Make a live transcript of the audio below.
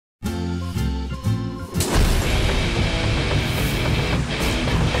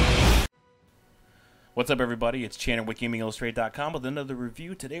What's up, everybody? It's Channer with GamingIllustrated.com with another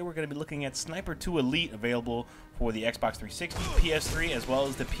review. Today we're going to be looking at Sniper 2 Elite, available for the Xbox 360, PS3, as well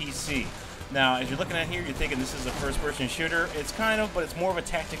as the PC. Now, as you're looking at here, you're thinking this is a first-person shooter. It's kind of, but it's more of a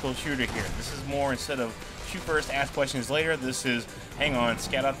tactical shooter here. This is more, instead of shoot first, ask questions later, this is hang on,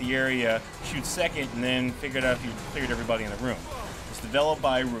 scout out the area, shoot second, and then figure it out if you've cleared everybody in the room. It's developed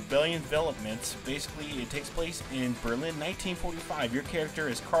by Rebellion Development. Basically, it takes place in Berlin, 1945. Your character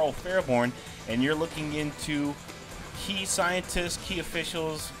is Karl Fairborn, and you're looking into key scientists, key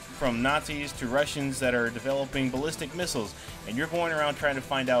officials, from Nazis to Russians that are developing ballistic missiles. And you're going around trying to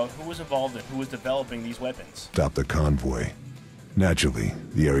find out who was involved and who was developing these weapons. Stop the convoy. Naturally,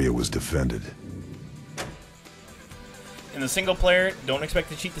 the area was defended. In the single player, don't expect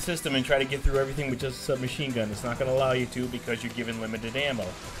to cheat the system and try to get through everything with just a submachine gun. It's not going to allow you to because you're given limited ammo.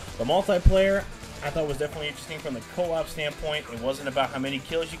 The multiplayer, I thought, was definitely interesting from the co-op standpoint. It wasn't about how many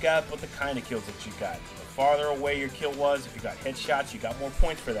kills you got, but the kind of kills that you got. The farther away your kill was, if you got headshots, you got more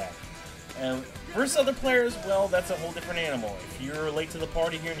points for that. And versus other players, well, that's a whole different animal. If you're late to the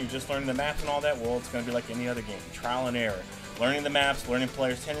party here and you're just learning the maps and all that, well, it's going to be like any other game. Trial and error. Learning the maps, learning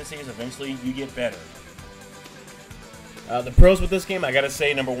players' tendencies, eventually you get better. The pros with this game, I gotta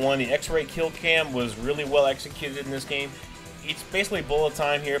say, number one, the X-ray kill cam was really well executed in this game. It's basically bullet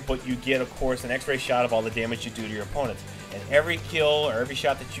time here, but you get, of course, an X-ray shot of all the damage you do to your opponents. And every kill or every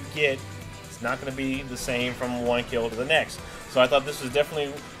shot that you get, it's not going to be the same from one kill to the next. So I thought this was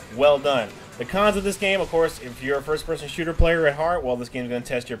definitely well done. The cons of this game, of course, if you're a first-person shooter player at heart, well, this game is going to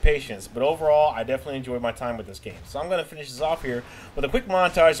test your patience. But overall, I definitely enjoyed my time with this game. So I'm going to finish this off here with a quick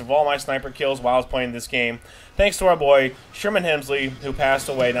montage of all my sniper kills while I was playing this game. Thanks to our boy, Sherman Hemsley, who passed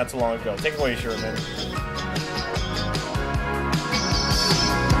away not too long ago. Take it away, Sherman.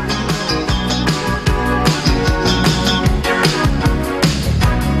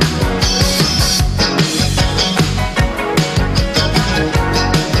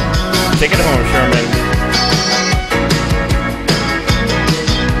 Take it home, Sherman.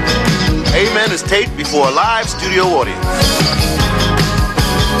 Amen is taped before a live studio audience.